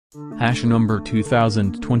Number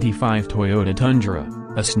 2025 Toyota Tundra,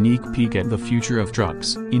 a sneak peek at the future of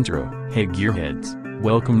trucks. Intro. Hey gearheads,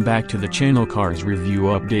 welcome back to the channel Cars Review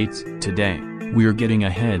Updates. Today, we're getting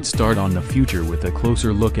a head start on the future with a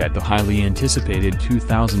closer look at the highly anticipated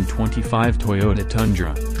 2025 Toyota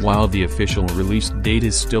Tundra. While the official release date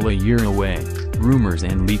is still a year away, rumors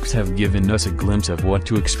and leaks have given us a glimpse of what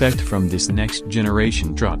to expect from this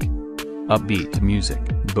next-generation truck. Upbeat music,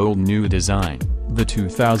 bold new design. The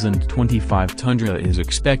 2025 Tundra is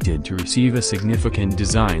expected to receive a significant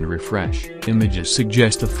design refresh. Images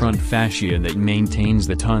suggest a front fascia that maintains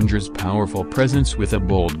the Tundra's powerful presence with a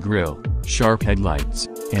bold grille, sharp headlights,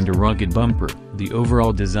 and a rugged bumper. The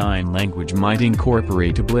overall design language might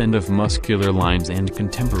incorporate a blend of muscular lines and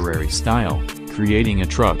contemporary style, creating a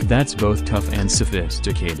truck that's both tough and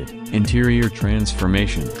sophisticated. Interior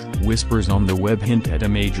transformation. Whispers on the web hint at a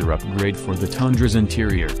major upgrade for the Tundra's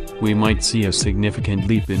interior. We might see a significant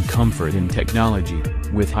leap in comfort and technology,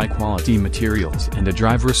 with high-quality materials and a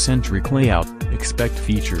driver-centric layout. Expect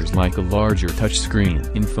features like a larger touchscreen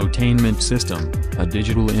infotainment system, a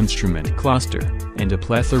digital instrument cluster, and a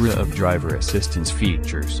plethora of driver assistance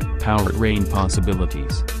features. Powertrain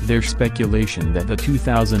possibilities. There's speculation that the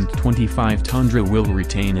 2025 Tundra will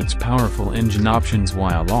retain its powerful engine options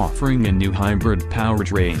while offering a new hybrid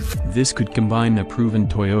powertrain. This could combine a proven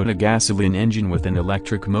Toyota gasoline engine with an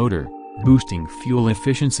electric motor, boosting fuel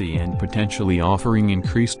efficiency and potentially offering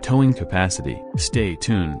increased towing capacity. Stay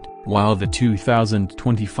tuned. While the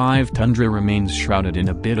 2025 Tundra remains shrouded in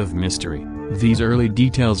a bit of mystery, these early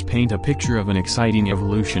details paint a picture of an exciting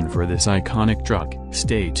evolution for this iconic truck.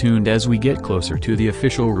 Stay tuned as we get closer to the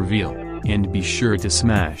official reveal, and be sure to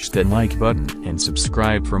smash that like button and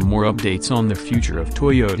subscribe for more updates on the future of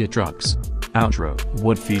Toyota trucks. Outro.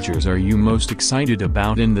 What features are you most excited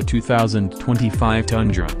about in the 2025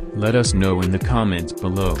 Tundra? Let us know in the comments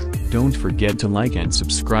below. Don't forget to like and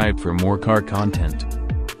subscribe for more car content.